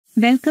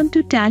Welcome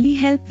to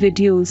TallyHelp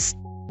videos.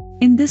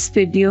 In this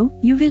video,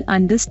 you will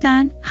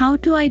understand how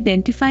to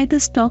identify the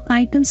stock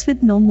items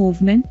with no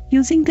movement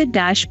using the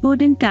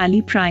dashboard in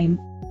TallyPrime.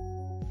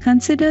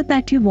 Consider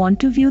that you want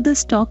to view the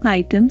stock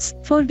items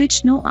for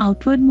which no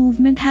outward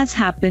movement has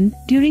happened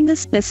during a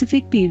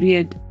specific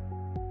period.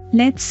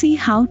 Let's see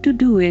how to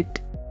do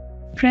it.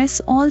 Press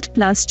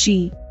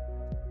Alt+G.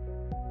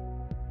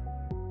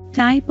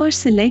 Type or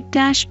select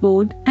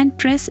dashboard and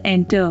press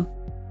enter.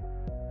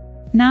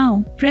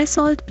 Now, press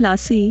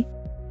Alt+A.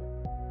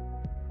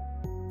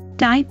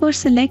 Type or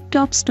select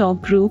top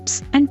stock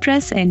groups and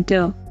press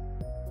enter.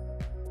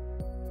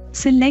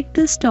 Select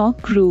the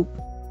stock group.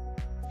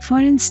 For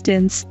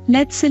instance,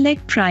 let's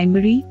select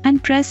primary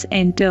and press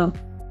enter.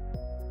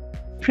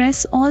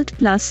 Press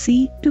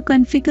Alt+C to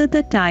configure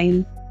the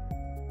tile.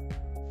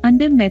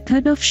 Under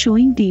method of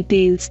showing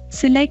details,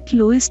 select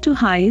lowest to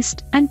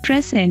highest and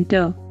press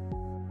enter.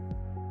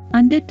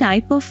 Under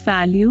type of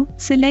value,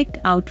 select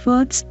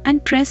outwards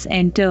and press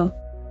enter.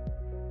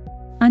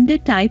 Under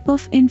type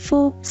of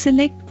info,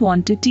 select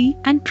quantity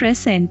and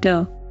press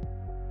enter.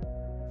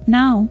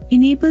 Now,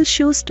 enable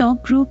show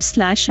stock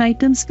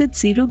group/items with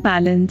zero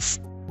balance.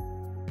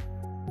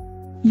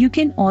 You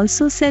can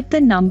also set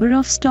the number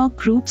of stock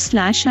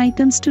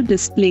groups/items to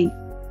display.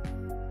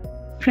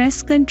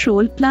 Press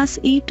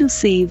Ctrl+A to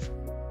save.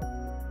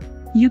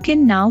 You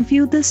can now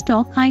view the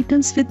stock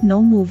items with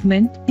no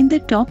movement in the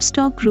top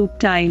stock group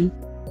tile.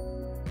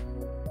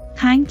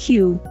 Thank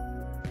you.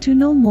 To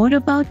know more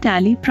about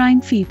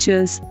TallyPrime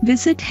features,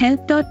 visit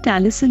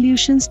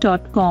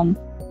help.tallysolutions.com.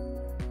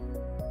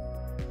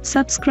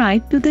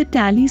 Subscribe to the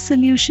Tally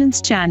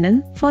Solutions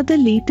channel for the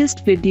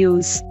latest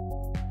videos.